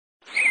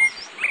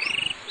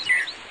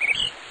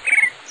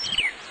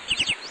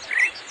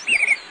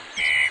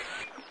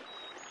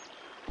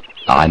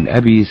عن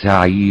أبي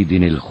سعيد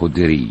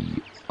الخدري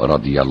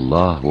رضي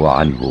الله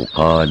عنه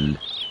قال: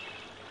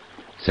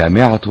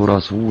 سمعت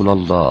رسول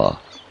الله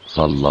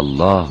صلى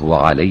الله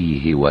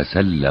عليه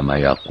وسلم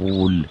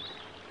يقول: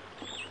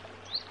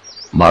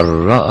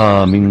 من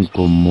رأى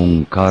منكم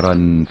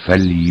منكرا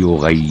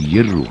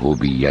فليغيره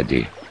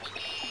بيده،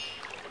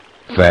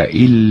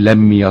 فإن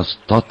لم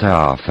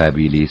يستطع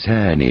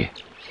فبلسانه،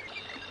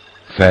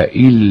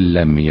 فإن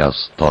لم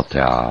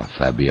يستطع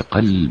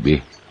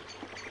فبقلبه،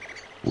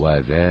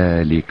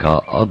 وذلك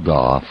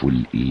أضعف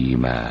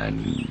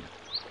الإيمان.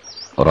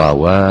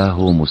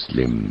 رواه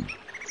مسلم.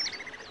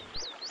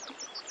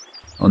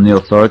 On the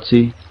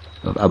authority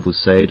of Abu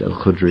Sa'id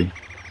al-Khudri,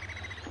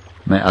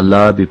 may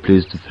Allah be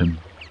pleased with him,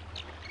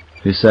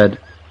 who said,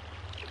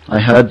 I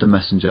heard the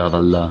Messenger of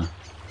Allah,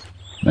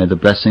 may the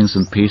blessings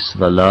and peace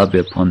of Allah be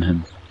upon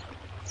him,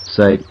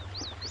 say,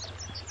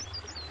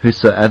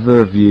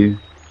 whosoever of you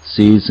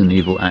sees an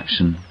evil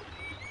action,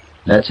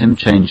 let him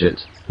change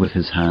it with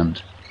his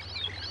hand,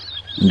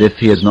 and if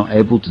he is not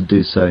able to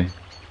do so,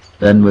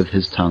 then with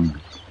his tongue,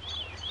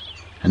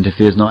 and if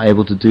he is not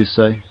able to do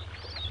so,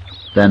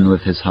 then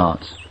with his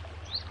heart,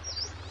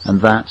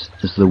 and that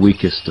is the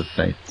weakest of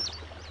faith.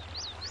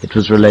 It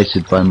was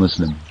related by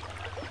Muslim.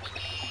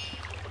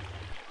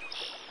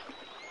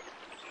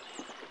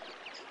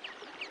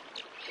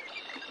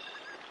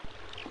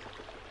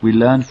 We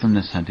learn from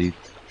this hadith: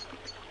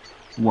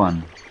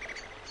 1.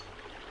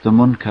 The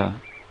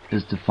munkar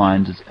is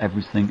defined as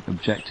everything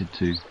objected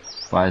to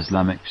by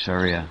Islamic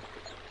Sharia.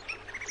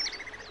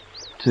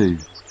 2.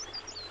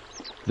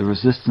 The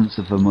resistance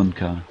of the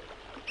munkar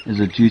is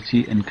a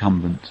duty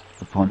incumbent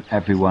upon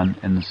everyone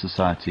in the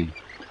society,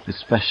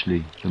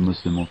 especially the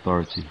Muslim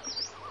authority.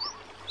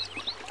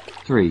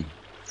 3.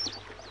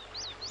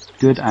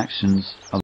 Good actions are